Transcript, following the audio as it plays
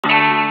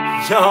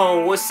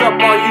Yo, what's up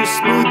all you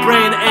smooth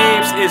brain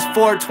apes? It's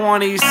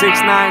 420,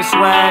 6'9"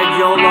 swag,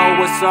 YOLO,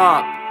 what's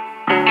up?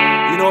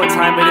 You know what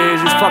time it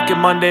is, it's fucking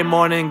Monday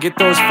morning. Get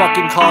those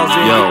fucking calls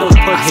in, get those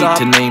puts up.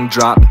 I hate to name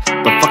drop,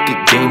 but fuck it,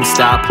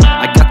 GameStop.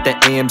 I got that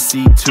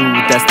AMC too,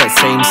 that's that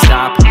same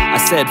stop. I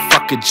said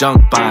fuck a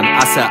junk bond,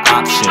 I said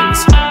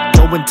options.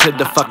 Going to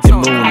the fucking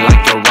moon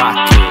like a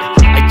rocket.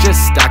 I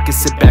just stock and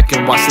sit back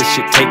and watch this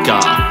shit take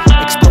off.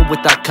 Explode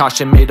without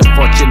caution, made a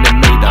fortune and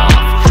made off.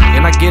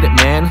 And I get it,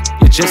 man,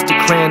 you're just a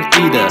crayon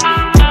eater.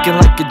 Thinking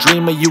like a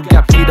dreamer, you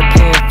got Peter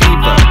Pan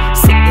fever.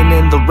 Sitting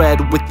in the red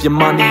with your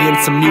money and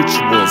some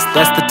mutuals.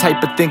 That's the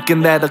type of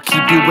thinking that'll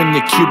keep you in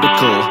your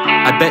cubicle.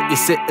 I bet you're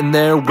sitting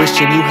there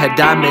wishing you had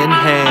diamond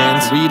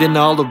hands. Reading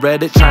all the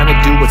Reddit, trying to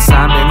do what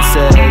Simon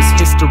says.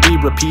 History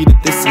repeated,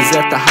 this is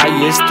at the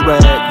highest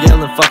threat.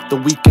 Yelling fuck the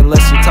week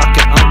unless you're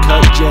talking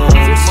uncut gems.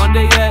 Is it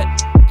Monday yet?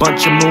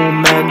 Bunch of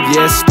moon men,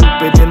 yeah,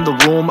 stupid in the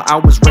room. I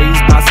was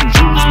raised by some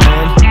Jews,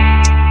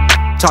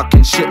 man.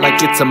 Talking shit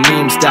like it's a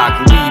meme stock.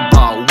 We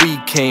bought, we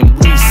came,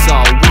 we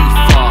saw, we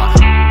fought.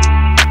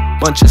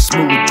 Bunch of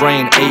smooth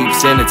brain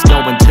apes and it's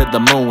going to the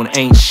moon.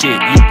 Ain't shit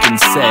you can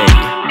say.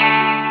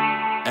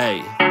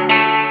 Hey.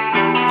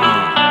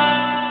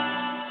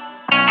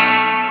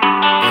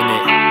 And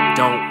it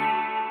don't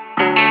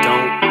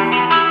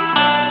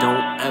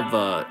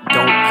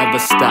ever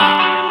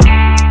stop.